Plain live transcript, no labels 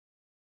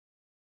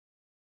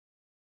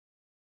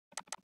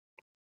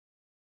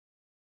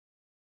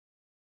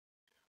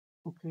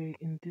Okay,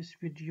 in this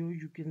video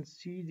you can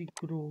see the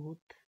growth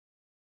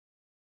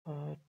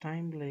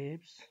time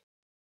lapse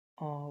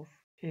of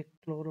a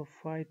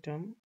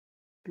chlorophytum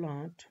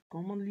plant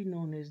commonly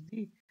known as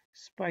the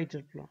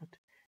spider plant.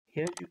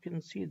 Here you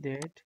can see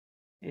that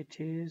it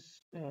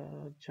is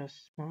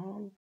just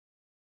small,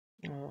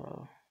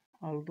 uh,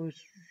 although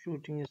its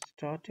rooting is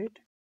started,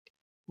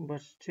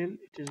 but still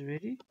it is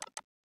very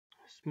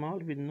small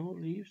with no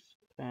leaves,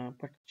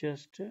 but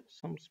just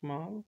some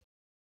small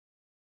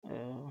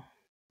uh,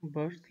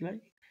 birds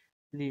like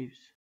leaves.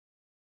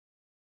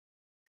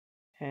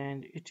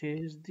 And it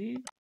is the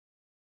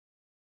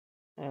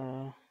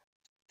uh,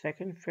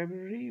 2nd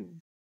February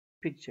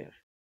picture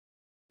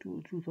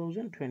to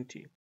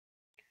 2020.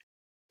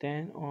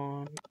 Then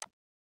on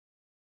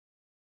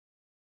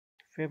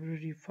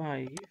February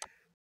 5,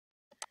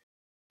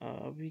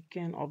 we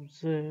can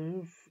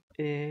observe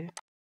a,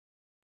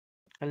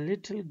 a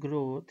little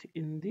growth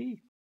in the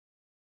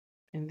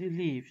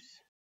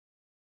leaves.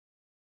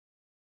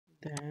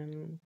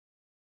 Then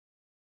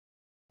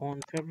on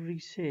February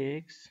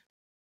 6,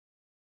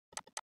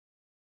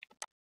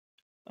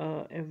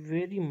 a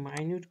very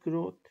minute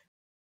growth.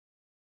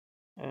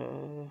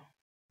 Uh,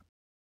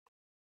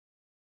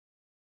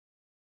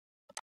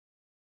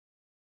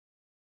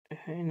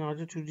 in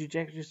order to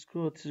detect its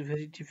growth is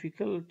very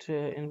difficult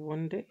in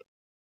one day.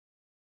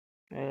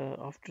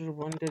 After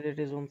one day, that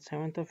is on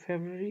 7th of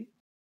February,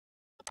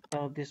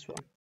 this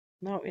one.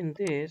 Now in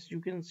this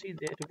you can see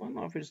that one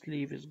of its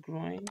leaf is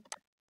growing,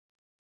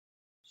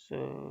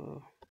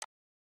 so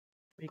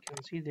we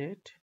can see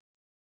that.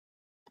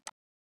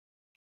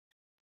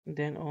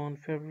 Then on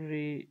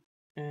February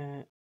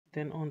uh,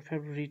 then on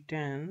February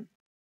 10,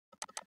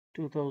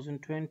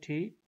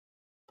 2020,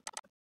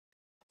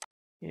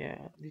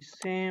 yeah, the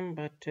same,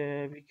 but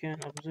we can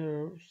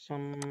observe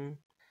some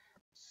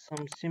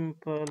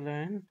simple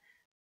and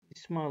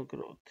small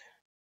growth.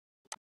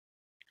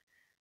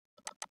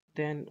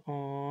 Then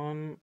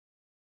on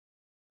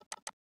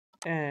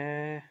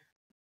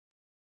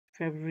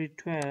February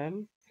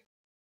 12,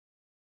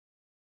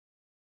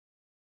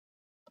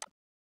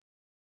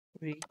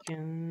 we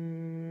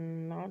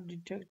can not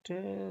detect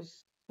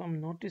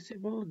some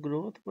noticeable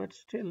growth, but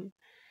still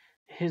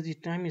as the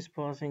time is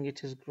passing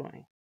it is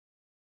growing.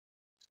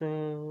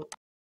 So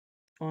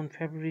on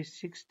February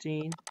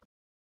 16,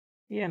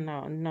 yeah,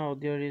 now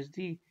there is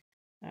the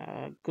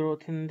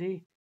growth in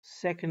the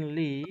second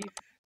leaf.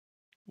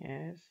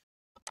 Yes,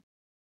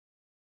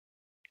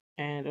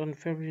 and on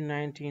February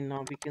 19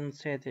 now we can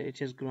say that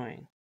it is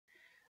growing.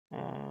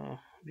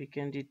 We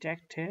can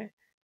detect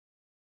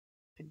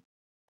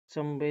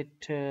some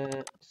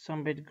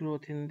bit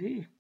growth in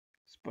the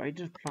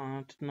spider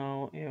plant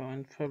now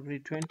on February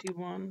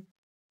 21.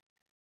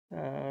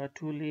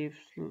 Two leaves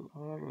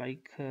are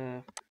like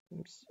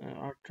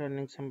are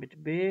turning some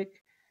bit big,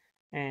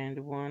 and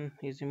one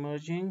is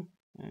emerging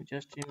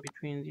just in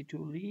between the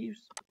two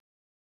leaves.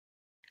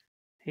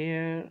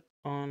 Here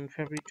on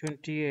February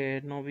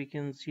 28, now we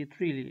can see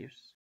three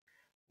leaves,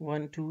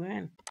 1, 2,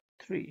 and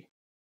 3.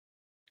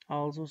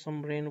 Also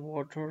some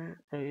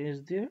rainwater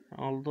is there,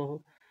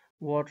 although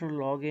water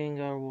logging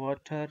or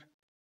water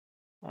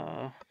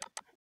uh,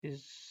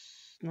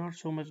 is not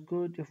so much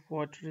good. If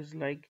water is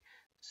like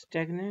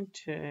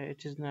stagnant,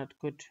 it is not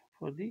good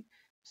for the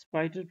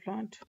spider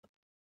plant.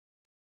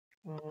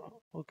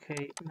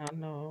 Okay,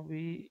 now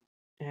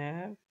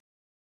have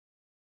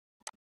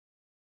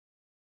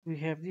we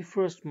have the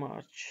 1st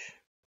March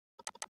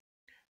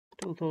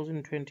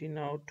 2020.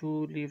 Now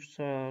two leaves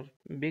are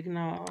big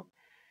now,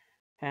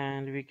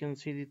 and we can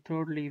see the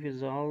third leaf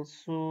is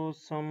also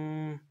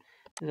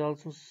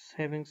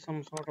having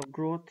some sort of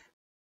growth.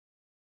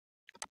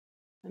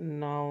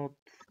 Now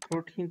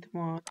 13th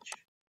March,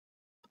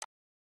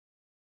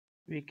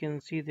 we can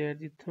see that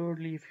the third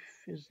leaf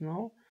is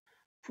now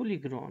fully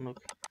grown.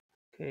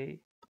 Okay,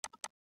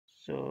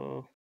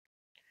 so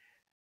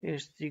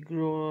it's the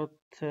growth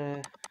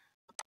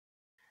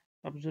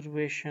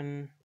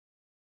observation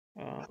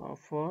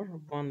for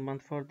 1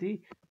 month for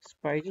the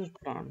spider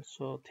plant.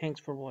 So thanks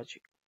for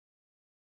watching.